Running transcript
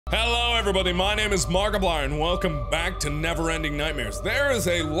Hello everybody, my name is Markiplier and welcome back to Neverending Nightmares. There is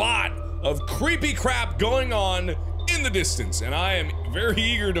a lot of creepy crap going on in the distance, and I am very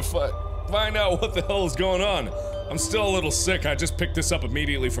eager to find out what the hell is going on. I'm still a little sick. I just picked this up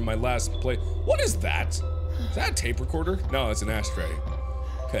immediately from my last play. What is that? Is that a tape recorder? No, it's an ashtray.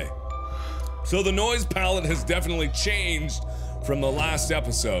 Okay. So the noise palette has definitely changed from the last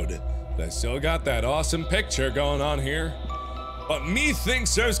episode. I still got that awesome picture going on here. But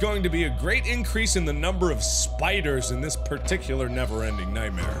methinks there's going to be a great increase in the number of spiders in this particular never-ending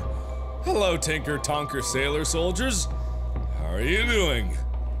nightmare. Hello, Tinker Tonker Sailor Soldiers. How are you doing?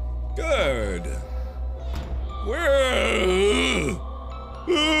 Good.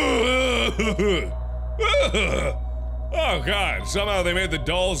 Oh god, somehow they made the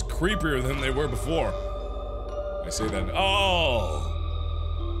dolls creepier than they were before. I say that. Oh.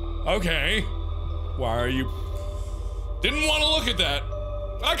 Okay. Why are you... Didn't want to look at that.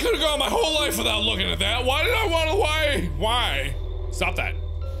 I could have gone my whole life without looking at that. Why did I want to? Why? Stop that.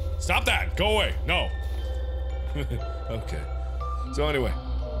 Stop that. Go away. No. Okay. So anyway.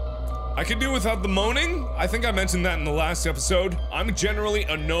 I could do without the moaning. I think I mentioned that in the last episode. I'm generally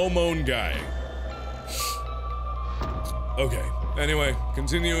a no-moan guy. Okay. Anyway,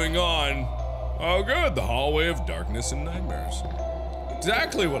 continuing on. Oh good, the hallway of darkness and nightmares.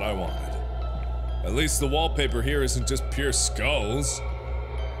 Exactly what I wanted. At least the wallpaper here isn't just pure skulls.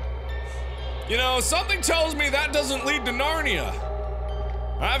 You know, something tells me that doesn't lead to Narnia.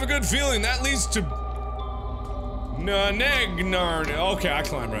 I have a good feeling that leads to... Narnia. Okay, I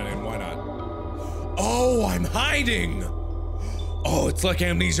climb right in, why not? Oh, I'm hiding! Oh, it's like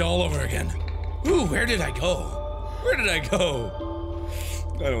amnesia all over again. Ooh, where did I go? Where did I go?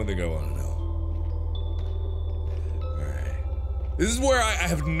 I don't think I want to know. This is where I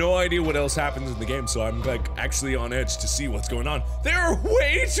have no idea what else happens in the game, so I'm like actually on edge to see what's going on. There are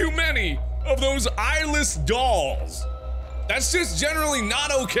way too many of those eyeless dolls. That's just generally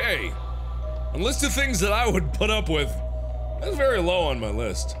not okay. A list of things that I would put up with. That's very low on my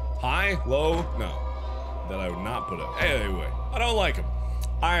list. High, low, no. That I would not put up. Anyway, I don't like them.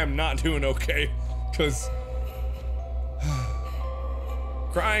 I am not doing okay, because...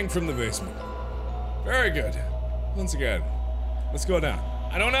 Crying from the basement. Very good. Once again. Let's go down.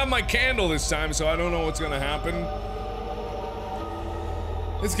 I don't have my candle this time, so I don't know what's gonna happen.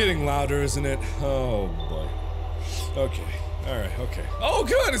 It's getting louder, isn't it? Oh, boy. Okay. Alright, okay. Oh,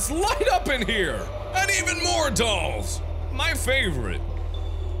 good! It's light up in here! And even more dolls! My favorite.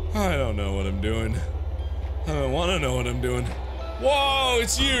 I don't know what I'm doing. I don't want to know what I'm doing. Whoa,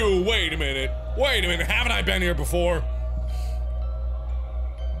 it's you! Wait a minute. Wait a minute. Haven't I been here before?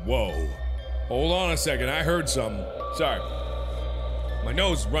 Whoa. Hold on a second. I heard something. Sorry. My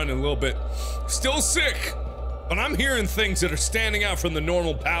nose is running a little bit. Still sick, but I'm hearing things that are standing out from the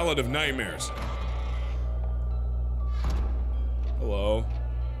normal palette of nightmares. Hello?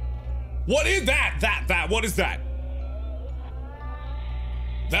 What is that? What is that?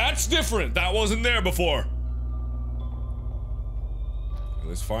 That's different. That wasn't there before.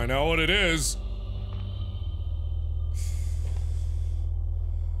 Let's find out what it is.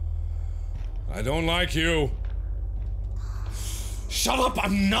 I don't like you. Shut up,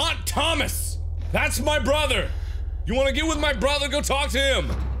 I'm not Thomas! That's my brother! You wanna get with my brother, go talk to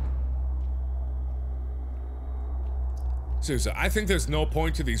him! Seriously, I think there's no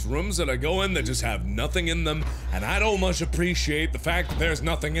point to these rooms that I go in that just have nothing in them, and I don't much appreciate the fact that there's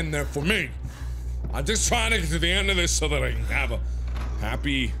nothing in there for me. I'm just trying to get to the end of this so that I can have a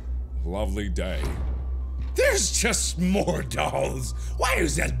happy, lovely day. There's just more dolls. Why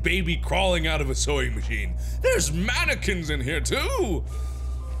is that baby crawling out of a sewing machine? There's mannequins in here too.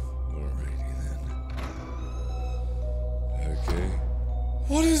 Alrighty then. Okay.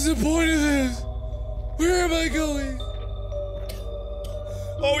 What is the point of this? Where am I going?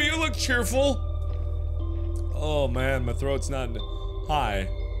 Oh, you look cheerful. Oh man, my throat's not... Hi.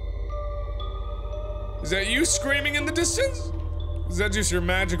 Is that you screaming in the distance? Is that just your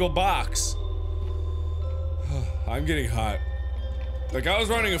magical box? I'm getting hot. Like, I was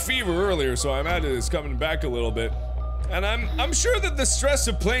running a fever earlier, so I imagine it's coming back a little bit. And I'm sure that the stress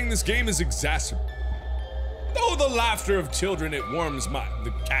of playing this game is exacerbated. Oh, the laughter of children, it warms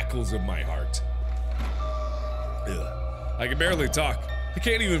the cackles of my heart. Ugh. I can barely talk. I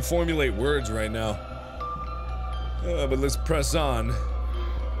can't even formulate words right now. But let's press on.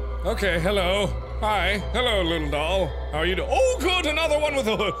 Okay, hello. Hi. Hello, little doll. How are you doing? Oh, good, another one with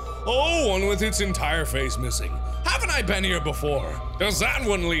a hood. Oh, one with its entire face missing. Haven't I been here before? Does that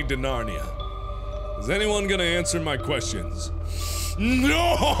one lead to Narnia? Is anyone gonna answer my questions?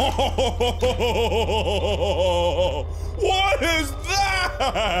 No! What is that?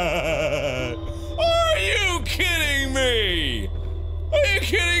 Are you kidding me? Are you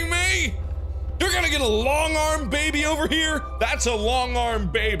kidding me? You're gonna get a long-arm baby over here? That's a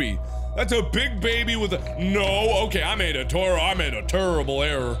long-arm baby. That's a big baby with a— No, okay, I made a terrible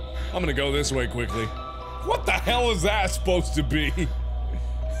error. I'm gonna go this way quickly. What the hell is that supposed to be?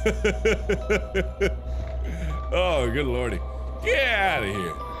 Oh, good lordy. Get out of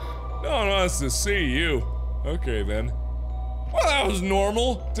here. No one wants to see you. Okay, then. Well, that was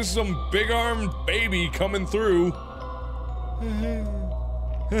normal. Just some big-armed baby coming through. I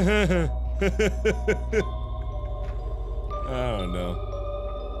don't know.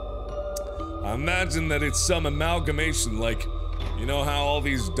 I imagine that it's some amalgamation, like, you know how all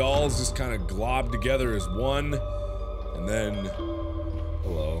these dolls just kind of glob together as one? And then...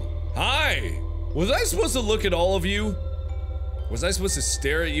 Hello. Hi! Was I supposed to look at all of you? Was I supposed to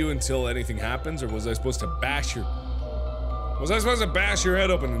stare at you until anything happens, or was I supposed to bash your... Was I supposed to bash your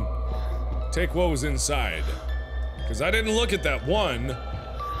head open and take what was inside? Because I didn't look at that one.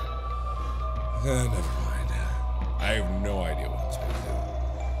 Never mind. I have no idea what I'm supposed to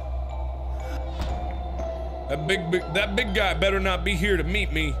do. That big guy better not be here to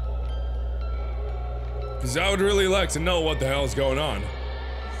meet me. Because I would really like to know what the hell's going on.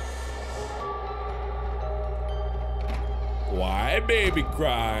 Why, baby,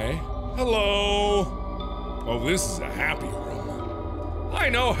 cry? Hello. Oh, this is a happy room. I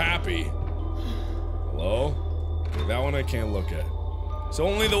know happy. Hello? Okay, that one I can't look at. It's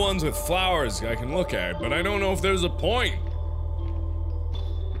only the ones with flowers I can look at, but I don't know if there's a point.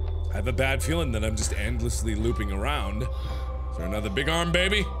 I have a bad feeling that I'm just endlessly looping around. Is there another big arm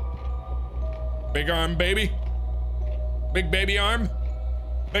baby? Big arm baby? Big baby arm?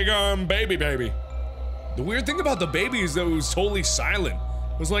 Big arm baby baby. The weird thing about the baby is that it was totally silent.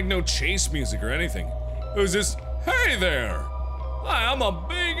 It was like no chase music or anything. It was just, hey there! Hi, I'm a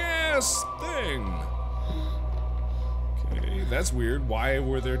big ass thing. Okay, that's weird. Why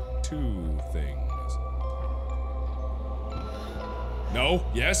were there two things? No,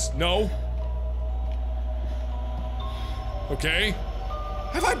 yes, no. Okay.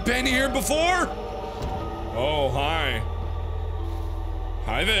 Have I been here before? Oh, hi.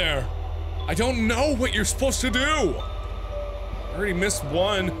 Hi there. I don't know what you're supposed to do. I already missed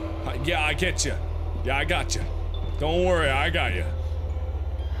one. Yeah, I get you. Yeah, I got you. Don't worry, I got you.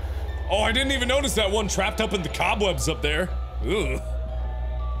 Oh, I didn't even notice that one trapped up in the cobwebs up there. Ugh.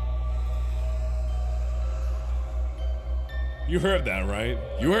 You heard that, right?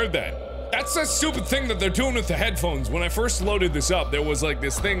 You heard that. That's that stupid thing that they're doing with the headphones. When I first loaded this up, there was like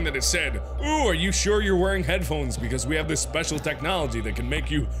this thing that it said, ooh, are you sure you're wearing headphones? Because we have this special technology that can make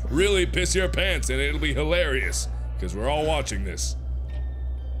you really piss your pants and it'll be hilarious. Because we're all watching this.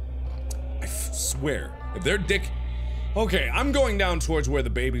 I swear, if they're Okay, I'm going down towards where the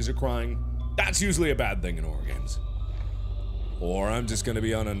babies are crying. That's usually a bad thing in horror games. Or I'm just gonna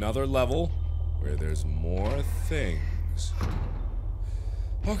be on another level where there's more things.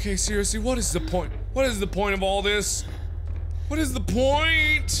 Okay, seriously, what is the point? What is the point of all this? What is the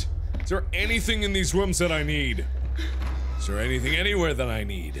point? Is there anything in these rooms that I need? Is there anything anywhere that I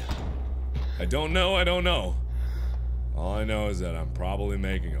need? I don't know, I don't know. All I know is that I'm probably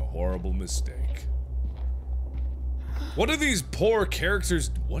making a horrible mistake. What are these poor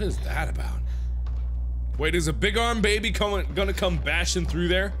characters? What is that about? Wait, is a big arm baby gonna come bashing through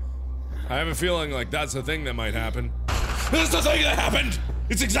there? I have a feeling like that's the thing that might happen. That's the thing that happened!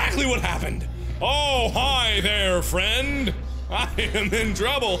 It's exactly what happened! Oh, hi there, friend! I am in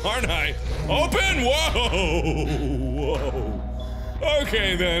trouble, aren't I? Open! Whoa! Whoa!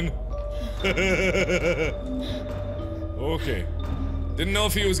 Okay, then. Okay. Didn't know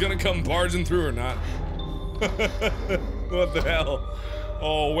if he was gonna come barging through or not. What the hell?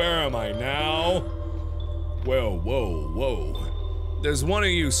 Oh, where am I now? Whoa, whoa, whoa. There's one of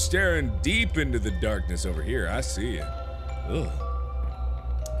you staring deep into the darkness over here. I see you. Ugh.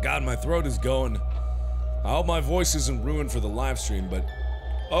 God, my throat is going. I hope my voice isn't ruined for the live stream, but...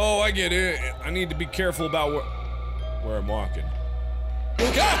 Oh, I get it. I need to be careful about where I'm walking.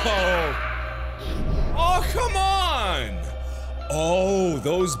 Go! Oh, come on! Oh,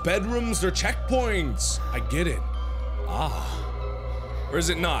 those bedrooms are checkpoints. I get it. Ah. Or is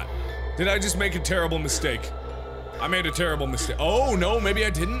it not? Did I just make a terrible mistake? I made a terrible mistake. Oh, no, maybe I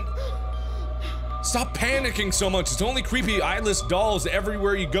didn't. Stop panicking so much. It's only creepy eyeless dolls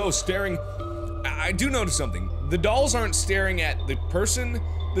everywhere you go staring. I do notice something. The dolls aren't staring at the person.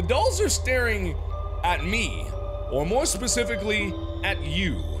 The dolls are staring at me. Or more specifically, at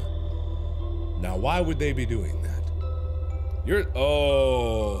you. Now, why would they be doing that? You're,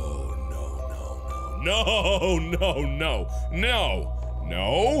 oh, no.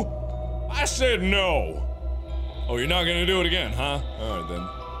 I said no. Oh, you're not gonna do it again, huh? Alright then.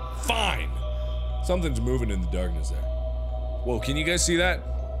 Fine. Something's moving in the darkness there. Whoa, can you guys see that?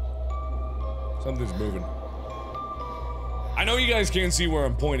 Something's moving. I know you guys can't see where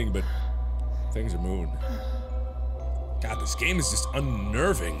I'm pointing, but things are moving. God, this game is just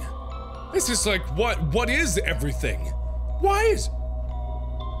unnerving. It's just like, what is everything? Why is...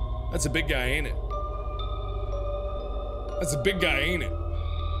 That's a big guy, ain't it? That's a big guy, ain't it?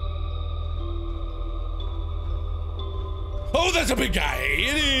 Oh, that's a big guy!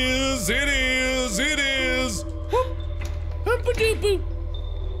 It is! It is! It is!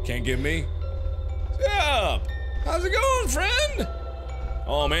 Can't get me? What's up? How's it going, friend?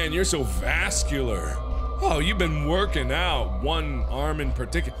 Oh man, you're so vascular. Oh, you've been working out. One arm in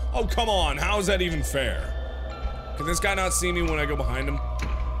particular. Oh, come on. How is that even fair? Can this guy not see me when I go behind him?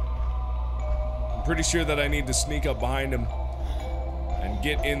 I'm pretty sure that I need to sneak up behind him and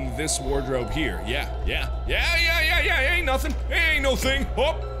get in this wardrobe here. Yeah. Ain't nothing. Ain't no thing.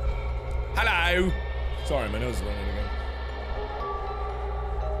 Oh. Hello. Sorry, my nose is running again.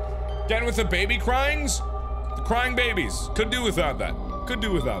 Again with the baby cryings? The crying babies. Could do without that. Could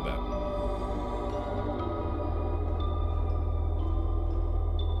do without that.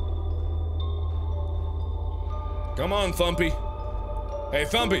 Come on, Thumpy. Hey,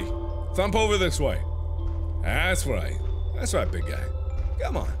 Thumpy. Thump over this way. That's right. That's right, big guy.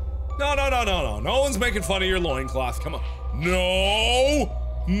 Come on. No. No one's making fun of your loincloth. Come on. No!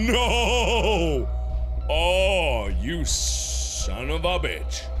 No! Oh, you son of a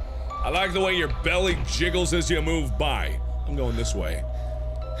bitch. I like the way your belly jiggles as you move by. I'm going this way.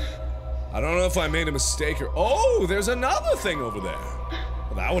 I don't know if I made a mistake or- Oh, there's another thing over there.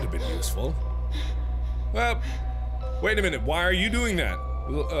 Well, that would have been useful. Well, wait a minute. Why are you doing that?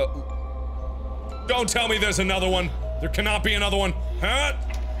 Don't tell me there's another one. There cannot be another one.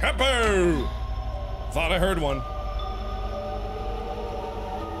 Hippo! Thought I heard one.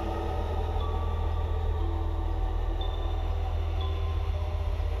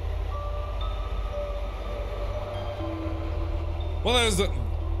 Well, there's the...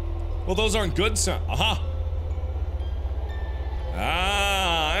 Well, those aren't good sounds. Aha!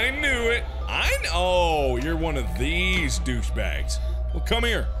 Ah, I knew it. Oh, you're one of these douchebags. Well, come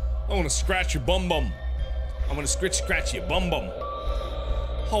here. I want to scratch your bum bum. I'm gonna scratch your bum bum.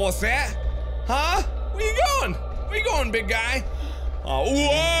 Oh, what's that? Huh? Where you going? Where you going, big guy? Oh,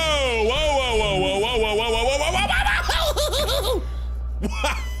 whoa.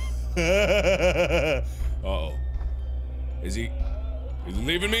 Uh-oh. Is he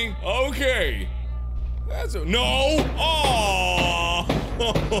leaving me? Okay. That's a no. Oh.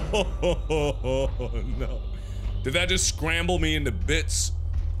 No. Did that just scramble me into bits?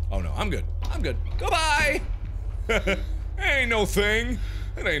 Oh no, I'm good. I'm good. Goodbye. Ain't no thing.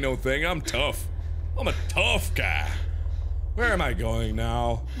 It ain't no thing. I'm tough. I'm a tough guy. Where am I going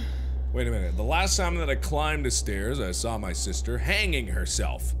now? Wait a minute. The last time that I climbed the stairs, I saw my sister hanging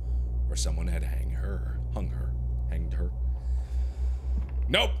herself. Or someone had hanged her.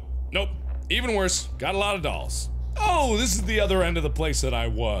 Nope. Even worse. Got a lot of dolls. Oh, this is the other end of the place that I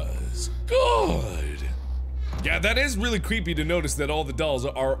was. Good. Yeah, that is really creepy to notice that all the dolls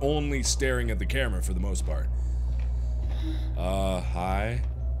are only staring at the camera for the most part. Hi?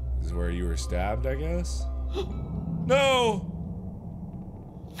 This is where you were stabbed, I guess? No!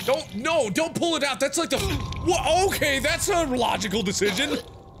 Don't pull it out, that's like the- What? Okay, that's a logical decision!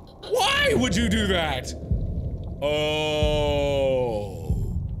 Why would you do that? Oh.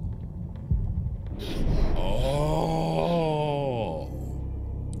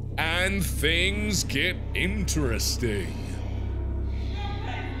 And things get interesting.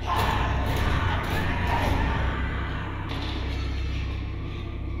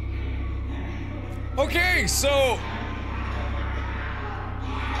 Okay, so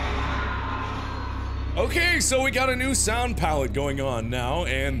we got a new sound palette going on now,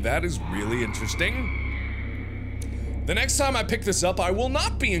 and that is really interesting. The next time I pick this up, I will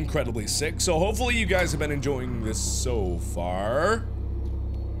not be incredibly sick, so hopefully you guys have been enjoying this so far.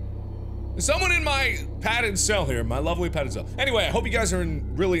 There's someone in my padded cell here, my lovely padded cell. Anyway, I hope you guys are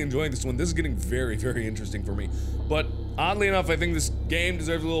really enjoying this one. This is getting very, very interesting for me. But oddly enough, I think this game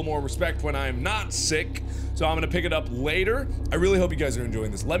deserves a little more respect when I'm not sick. So I'm gonna pick it up later. I really hope you guys are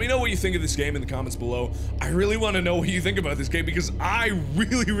enjoying this. Let me know what you think of this game in the comments below. I really want to know what you think about this game because I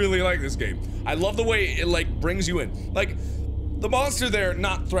really, really like this game. I love the way it like brings you in. Like, the monster there,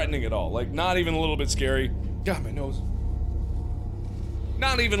 not threatening at all. Like, not even a little bit scary. God, my nose.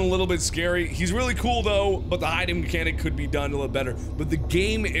 Not even a little bit scary. He's really cool though, but the hiding mechanic could be done a little better. But the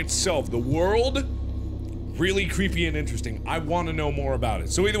game itself, the world, really creepy and interesting. I want to know more about it.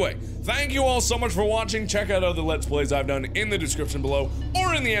 So either way, thank you all so much for watching. Check out other Let's Plays I've done in the description below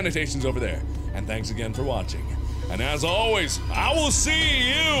or in the annotations over there. And thanks again for watching. And as always, I will see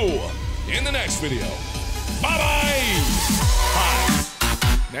you in the next video. Bye-bye! Hi.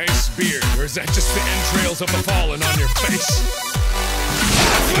 Nice beard. Or is that just the entrails of the fallen on your face?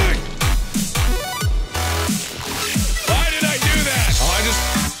 Why did I do that? Oh, I just...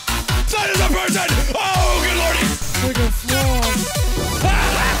 That is a person! Oh, good lordy!